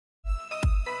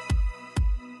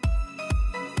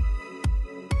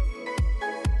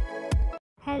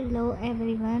Hello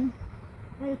everyone,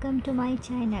 welcome to my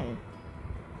channel.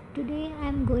 Today I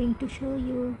am going to show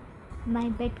you my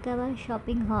bed cover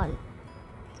shopping haul,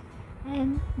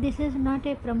 and this is not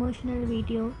a promotional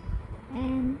video,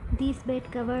 and these bed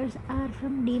covers are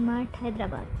from Dmart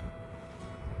Hyderabad.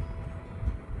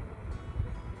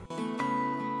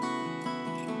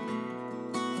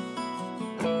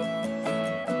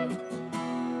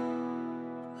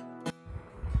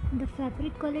 The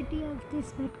fabric quality of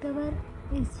this bed cover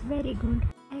is very good.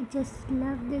 I just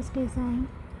love this design.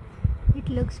 It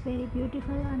looks very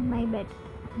beautiful on my bed.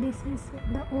 This is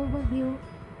the overview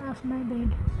of my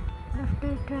bed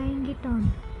after trying it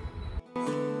on.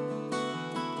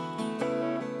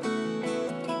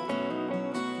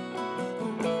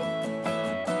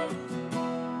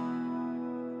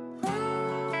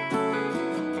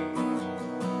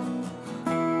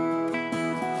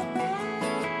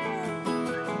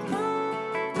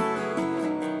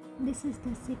 This is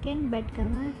the second bed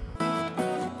cover.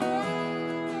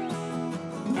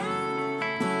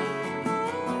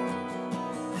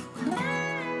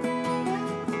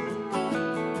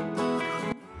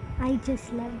 I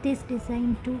just love this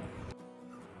design too.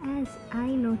 As I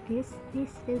notice,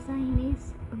 this design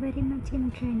is very much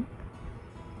in trend.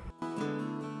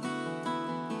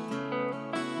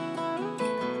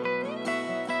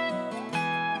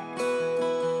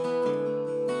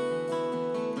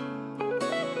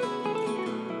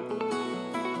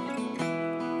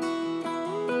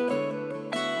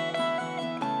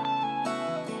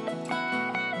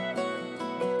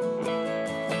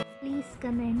 Please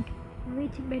comment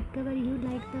which bed cover you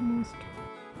like the most.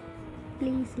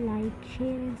 Please like, share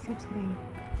and subscribe.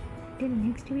 Till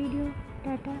next video,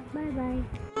 tata, bye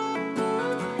bye.